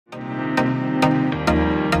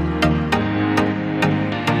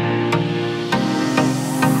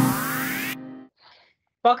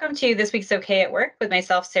Welcome to This Week's OK at Work with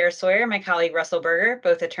myself, Sarah Sawyer, and my colleague, Russell Berger,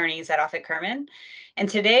 both attorneys at Offit Kurman. And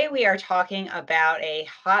today we are talking about a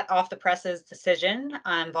hot off the presses decision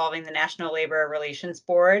involving the National Labor Relations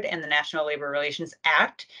Board and the National Labor Relations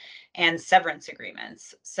Act and severance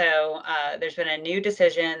agreements. So there's been a new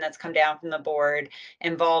decision that's come down from the board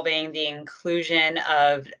involving the inclusion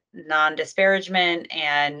of non-disparagement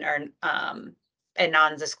and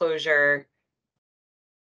non-disclosure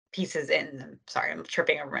pieces in them. Sorry, I'm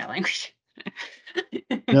tripping over my language.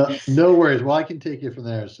 No worries. Well, I can take you from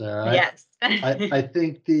there, Sarah. Yes. I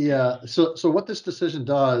think so what this decision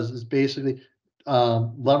does is basically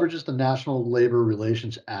leverages the National Labor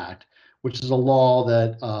Relations Act, which is a law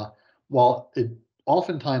that while it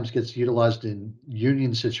oftentimes gets utilized in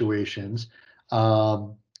union situations,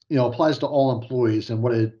 applies to all employees. And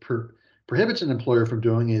what it prohibits an employer from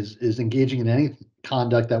doing is engaging in any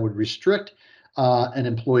conduct that would restrict an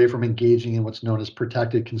employee from engaging in what's known as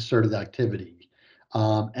protected concerted activity.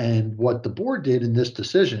 And what the board did in this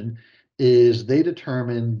decision is they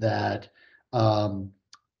determined that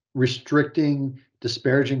restricting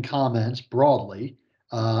disparaging comments broadly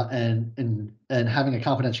and having a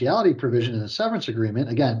confidentiality provision in a severance agreement,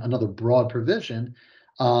 again, another broad provision,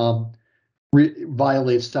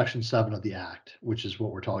 violates Section 7 of the Act, which is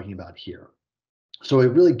what we're talking about here. So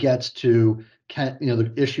it really gets to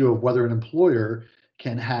the issue of whether an employer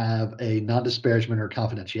can have a non-disparagement or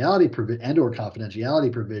confidentiality confidentiality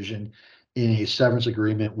provision in a severance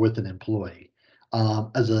agreement with an employee.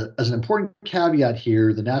 As an important caveat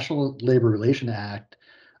here, the National Labor Relations Act,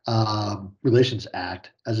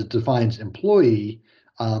 as it defines employee,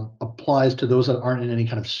 applies to those that aren't in any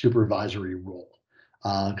kind of supervisory role.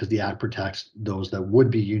 Because the act protects those that would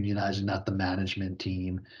be unionizing, not the management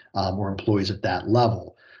team or employees at that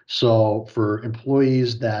level. So for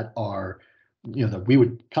employees that are, that we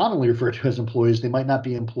would commonly refer to as employees, they might not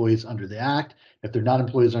be employees under the act. If they're not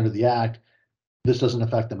employees under the act, this doesn't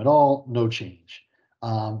affect them at all, no change.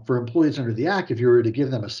 For employees under the act, if you were to give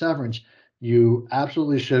them a severance, you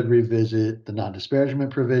absolutely should revisit the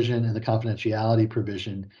non-disparagement provision and the confidentiality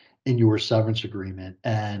provision in your severance agreement.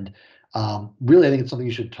 And really, I think it's something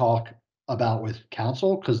you should talk about with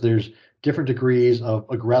counsel because there's different degrees of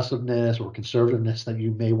aggressiveness or conservativeness that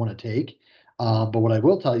you may want to take. But what I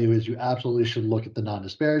will tell you is you absolutely should look at the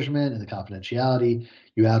non-disparagement and the confidentiality.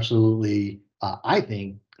 You absolutely, I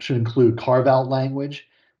think, should include carve-out language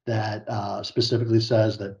that specifically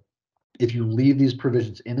says that if you leave these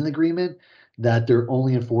provisions in an agreement, that they're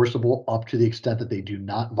only enforceable up to the extent that they do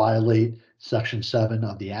not violate Section 7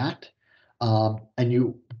 of the Act. And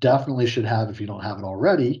you definitely should have, if you don't have it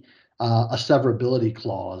already, a severability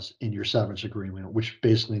clause in your severance agreement, which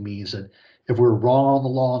basically means that if we're wrong on the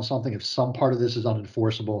law on something, if some part of this is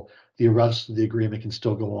unenforceable, the rest of the agreement can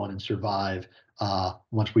still go on and survive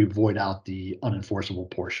once we void out the unenforceable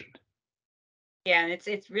portion. Yeah, and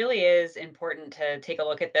it really is important to take a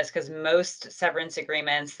look at this because most severance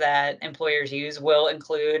agreements that employers use will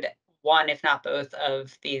include one, if not both,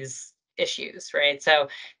 of these issues, right? So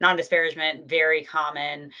non-disparagement, very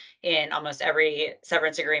common in almost every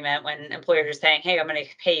severance agreement when employers are saying, hey, I'm going to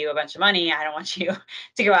pay you a bunch of money. I don't want you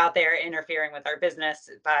to go out there interfering with our business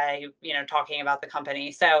by, talking about the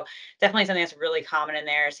company. So definitely something that's really common in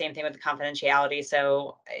there. Same thing with the confidentiality.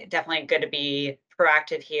 So definitely good to be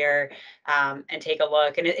proactive here and take a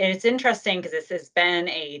look. And it's interesting because this has been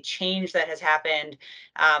a change that has happened.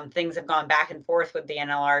 Things have gone back and forth with the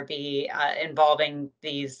NLRB involving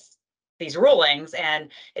these rulings,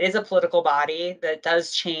 and it is a political body that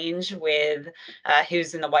does change with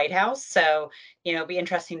who's in the White House. So, it'll be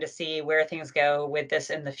interesting to see where things go with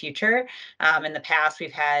this in the future. In the past,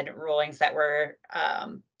 we've had rulings that were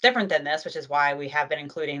different than this, which is why we have been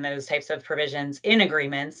including those types of provisions in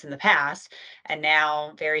agreements in the past. And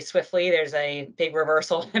now, very swiftly, there's a big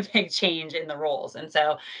reversal, a big change in the rules. And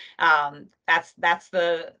so that's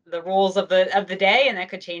the rules of the day, and that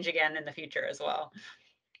could change again in the future as well.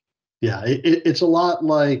 Yeah, it's a lot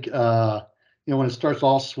like when it starts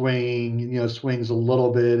off swinging, it swings a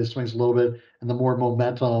little bit, and the more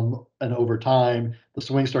momentum and over time, the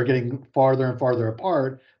swings start getting farther and farther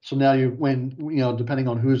apart. So now depending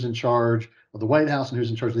on who's in charge of the White House and who's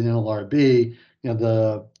in charge of the NLRB,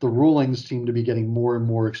 the rulings seem to be getting more and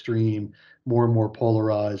more extreme, more and more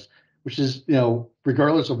polarized, which is,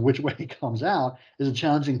 regardless of which way it comes out, is a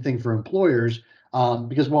challenging thing for employers.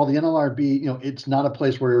 Because while the NLRB, it's not a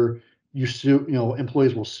place where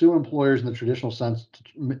employees will sue employers in the traditional sense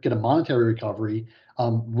to get a monetary recovery.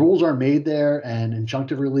 Rules are made there, and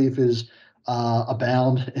injunctive relief is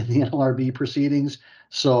abound in the NLRB proceedings.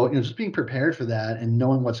 So, just being prepared for that and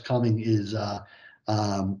knowing what's coming is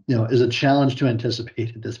is a challenge to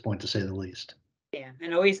anticipate at this point, to say the least. Yeah,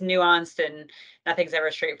 and always nuanced, and nothing's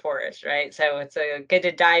ever straightforward, right? So it's good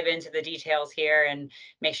to dive into the details here and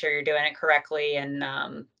make sure you're doing it correctly. And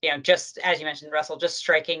just as you mentioned, Russell, just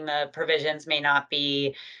striking the provisions may not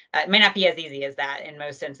be as easy as that in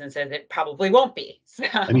most instances. It probably won't be. So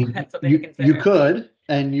I mean, that's something to you consider. could,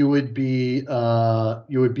 and you would be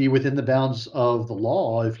within the bounds of the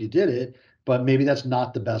law if you did it, but maybe that's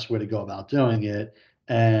not the best way to go about doing it.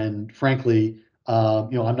 And frankly,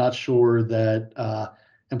 I'm not sure that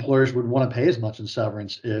employers would want to pay as much in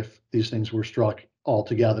severance if these things were struck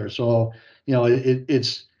altogether. So,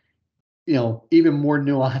 it's even more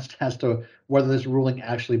nuanced as to whether this ruling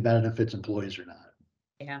actually benefits employees or not.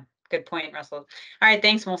 Yeah, good point, Russell. All right,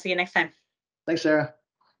 thanks. We'll see you next time. Thanks, Sarah.